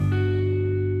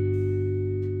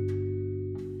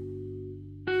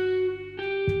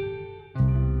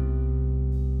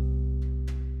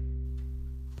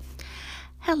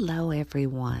Hello,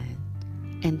 everyone,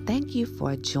 and thank you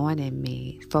for joining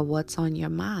me for What's on Your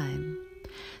Mind.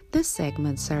 This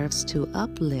segment serves to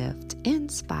uplift,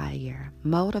 inspire,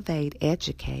 motivate,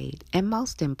 educate, and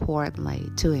most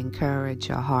importantly, to encourage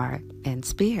your heart and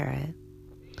spirit.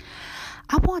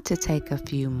 I want to take a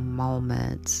few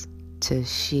moments to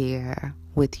share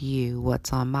with you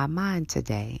what's on my mind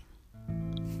today.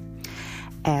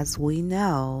 As we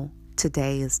know,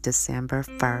 today is December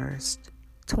 1st,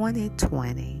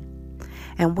 2020,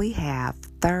 and we have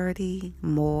 30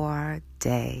 more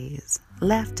days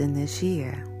left in this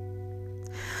year.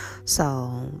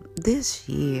 So this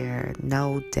year,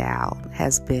 no doubt,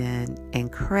 has been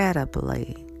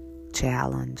incredibly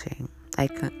challenging,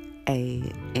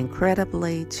 a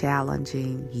incredibly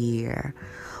challenging year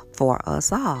for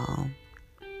us all.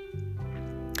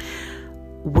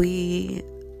 We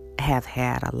have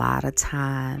had a lot of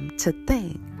time to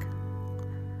think.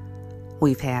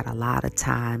 We've had a lot of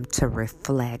time to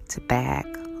reflect back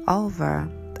over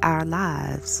our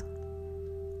lives.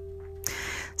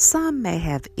 Some may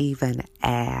have even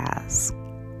asked,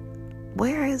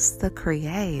 where is the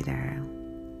Creator?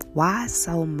 Why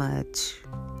so much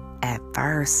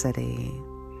adversity?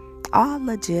 All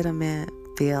legitimate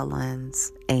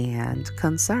feelings and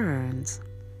concerns.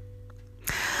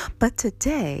 But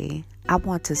today, I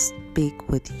want to speak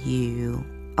with you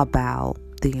about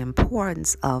the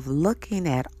importance of looking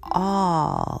at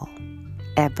all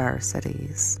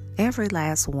adversities, every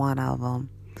last one of them.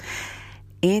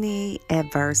 Any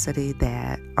adversity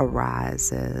that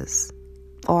arises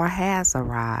or has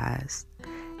arisen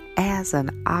as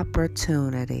an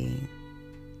opportunity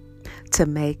to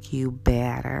make you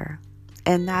better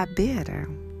and not bitter.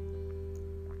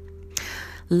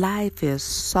 Life is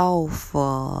so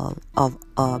full of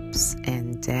ups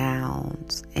and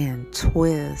downs and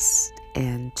twists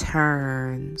and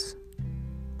turns.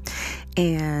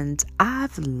 And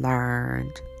I've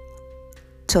learned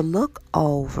to look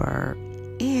over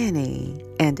any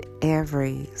and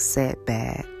every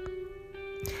setback,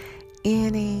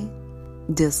 any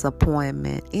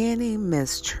disappointment, any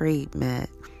mistreatment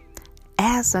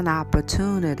as an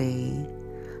opportunity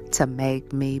to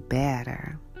make me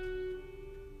better.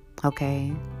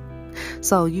 Okay?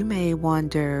 So you may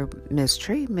wonder,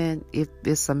 mistreatment, if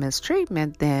it's a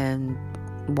mistreatment, then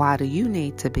why do you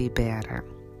need to be better?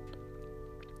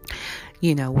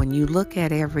 When you look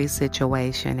at every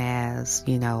situation as,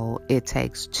 it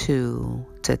takes two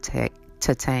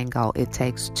to tango, it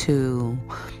takes two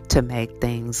to make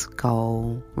things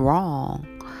go wrong.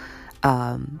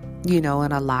 In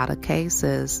a lot of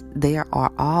cases, there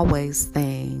are always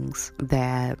things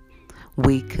that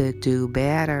we could do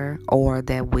better or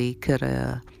that we could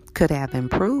have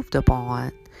improved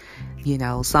upon.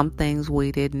 Some things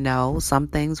we didn't know, some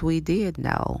things we did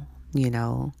know,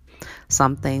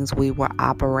 some things we were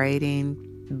operating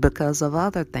because of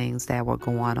other things that were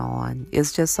going on.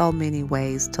 It's just so many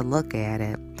ways to look at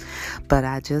it. But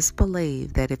I just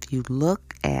believe that if you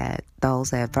look at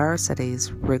those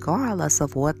adversities, regardless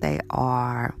of what they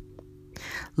are,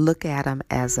 look at them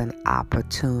as an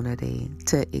opportunity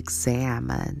to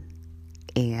examine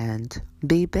and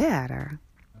be better.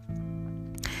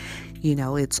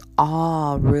 It's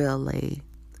all really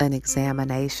an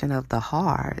examination of the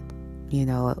heart.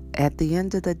 At the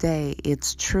end of the day,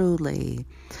 it's truly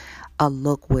a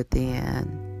look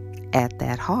within at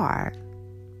that heart.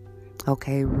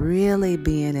 Okay, really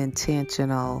being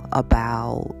intentional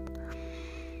about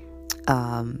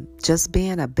just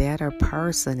being a better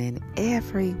person in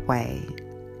every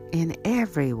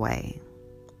way.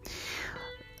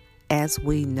 As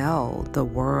we know, the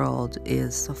world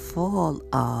is full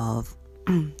of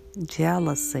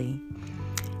jealousy,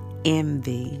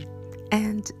 envy,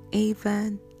 and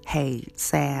even hate,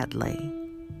 sadly.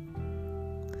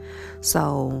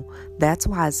 So that's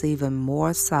why it's even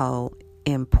more so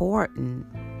important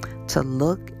to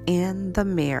look in the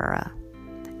mirror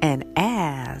and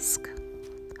ask,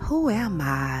 who am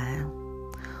I?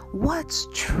 What's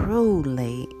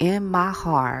truly in my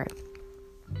heart?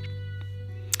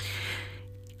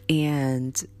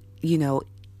 And,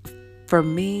 for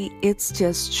me, it's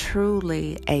just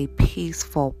truly a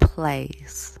peaceful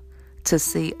place to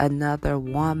see another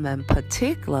woman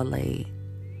particularly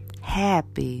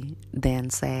happy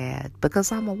than sad,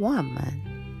 because I'm a woman.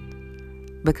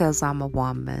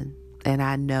 And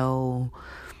I know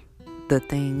the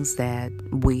things that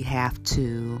we have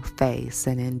to face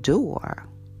and endure.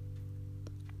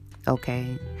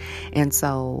 Okay? And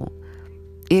so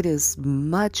it is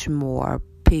much more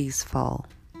peaceful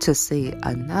to see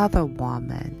another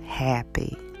woman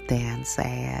happy than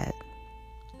sad.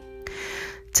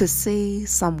 to see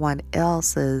someone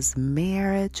else's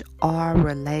marriage or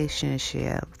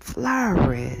relationship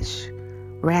flourish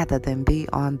rather than be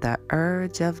on the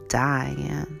urge of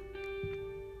dying.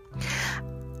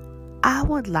 I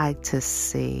would like to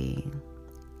see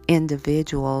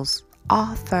individuals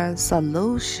offer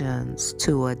solutions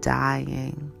to a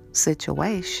dying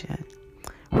situation,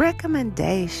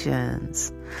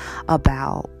 recommendations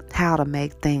about how to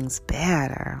make things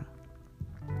better,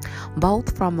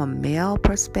 both from a male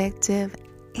perspective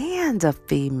and a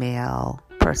female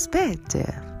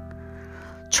perspective.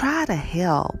 Try to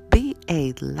help, be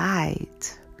a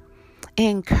light,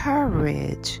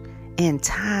 encourage in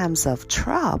times of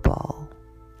trouble.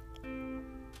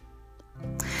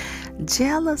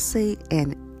 Jealousy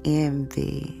and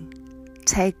envy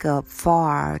take up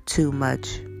far too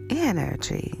much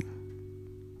energy,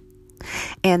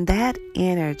 and that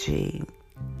energy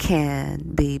can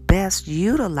be best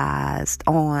utilized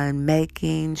on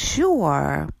making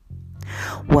sure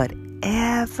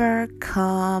whatever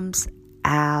comes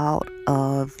out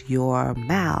of your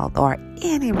mouth or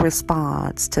any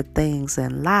response to things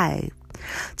in life,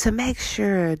 to make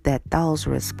sure that those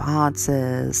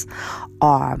responses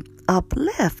are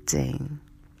uplifting,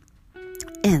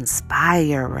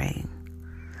 inspiring,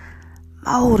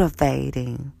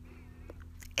 motivating,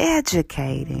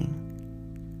 educating,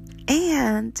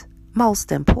 and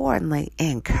most importantly,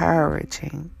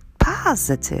 encouraging,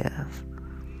 positive.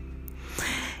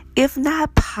 If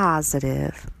not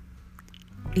positive,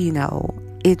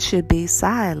 it should be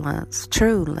silenced,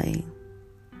 truly.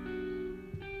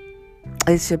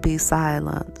 It should be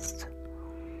silenced.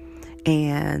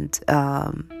 And,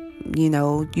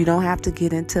 you don't have to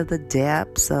get into the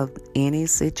depths of any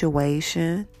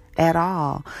situation at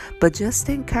all, but just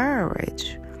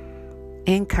encourage,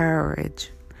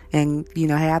 and,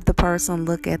 have the person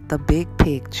look at the big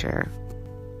picture.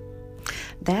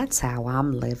 That's how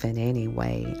I'm living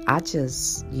anyway. I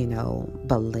just,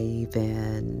 believe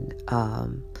in,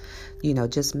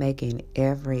 just making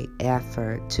every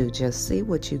effort to just see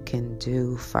what you can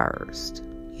do first,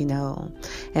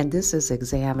 and this is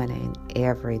examining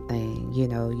everything,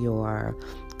 your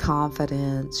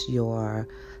confidence, your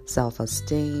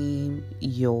self-esteem,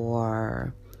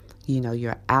 your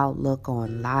outlook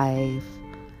on life,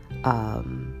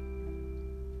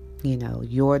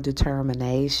 your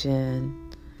determination,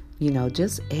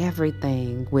 just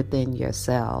everything within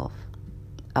yourself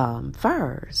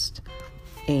first.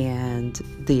 And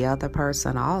the other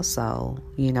person also,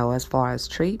 as far as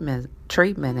treatment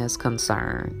is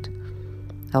concerned.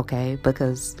 Okay,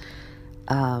 because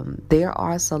there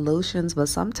are solutions, but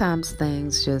sometimes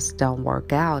things just don't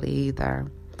work out either.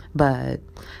 But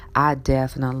I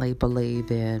definitely believe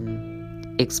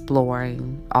in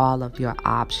exploring all of your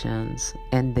options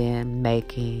and then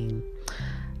making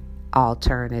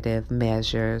alternative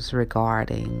measures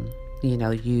regarding,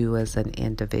 you as an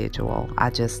individual.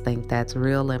 I just think that's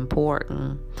real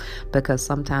important, because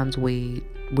sometimes we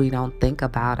don't think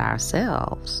about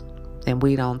ourselves, and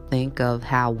we don't think of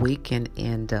how we can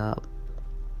end up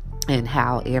and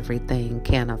how everything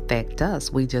can affect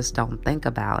us. We just don't think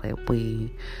about it.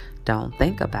 We don't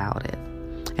think about it.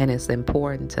 And it's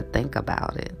important to think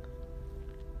about it.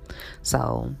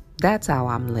 So that's how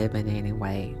I'm living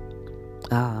anyway.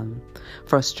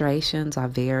 Frustrations are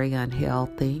very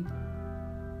unhealthy.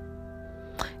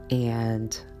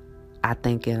 And I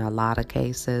think in a lot of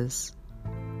cases,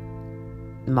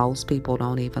 most people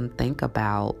don't even think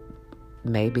about,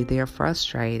 maybe they're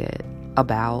frustrated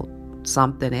about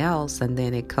something else, and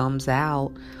then it comes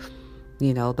out,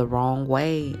 the wrong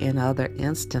way in other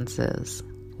instances,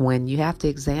 when you have to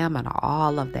examine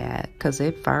all of that, because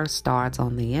it first starts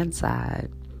on the inside.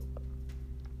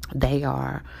 They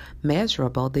are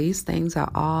measurable. These things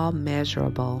are all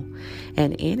measurable,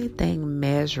 and anything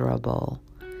measurable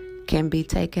can be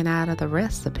taken out of the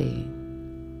recipe.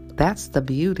 That's the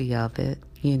beauty of it.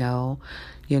 You're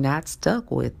not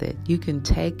stuck with it. You can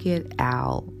take it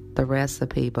out the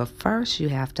recipe, but first you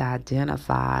have to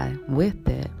identify with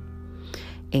it.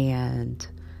 And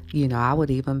I would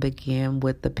even begin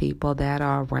with the people that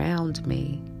are around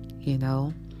me.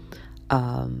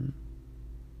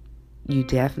 You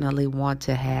definitely want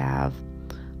to have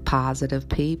positive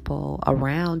people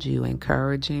around you,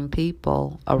 encouraging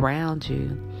people around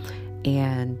you.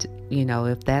 And,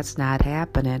 if that's not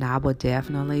happening, I would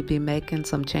definitely be making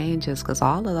some changes, because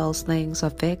all of those things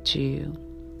affect you.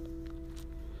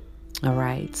 All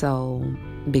right, so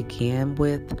begin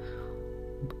with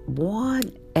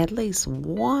at least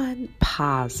one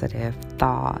positive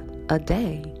thought a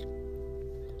day,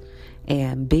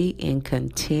 and be in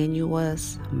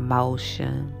continuous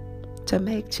motion to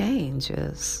make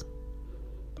changes.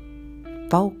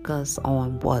 focus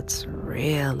on what's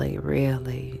really,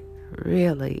 really,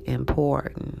 really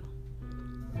important.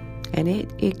 And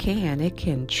it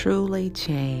can truly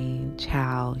change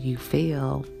how you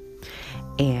feel,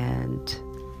 and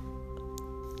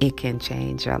it can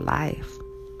change your life.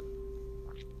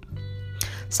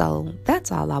 So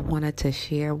that's all I wanted to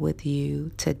share with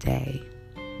you today.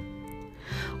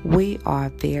 We are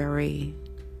very,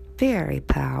 very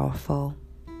powerful.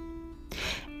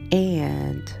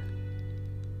 And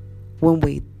when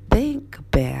we think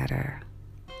better,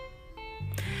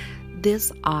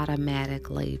 this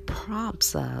automatically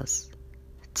prompts us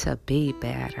to be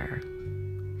better.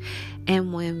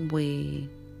 And when we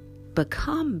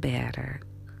become better,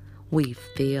 we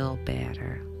feel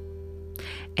better.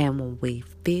 And when we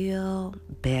feel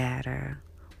better,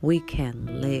 we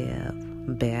can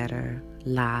live better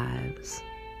lives.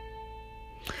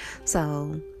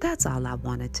 So that's all I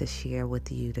wanted to share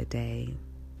with you today.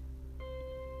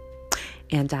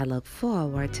 And I look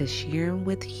forward to sharing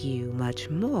with you much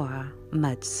more,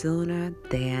 much sooner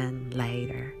than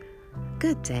later.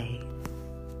 Good day.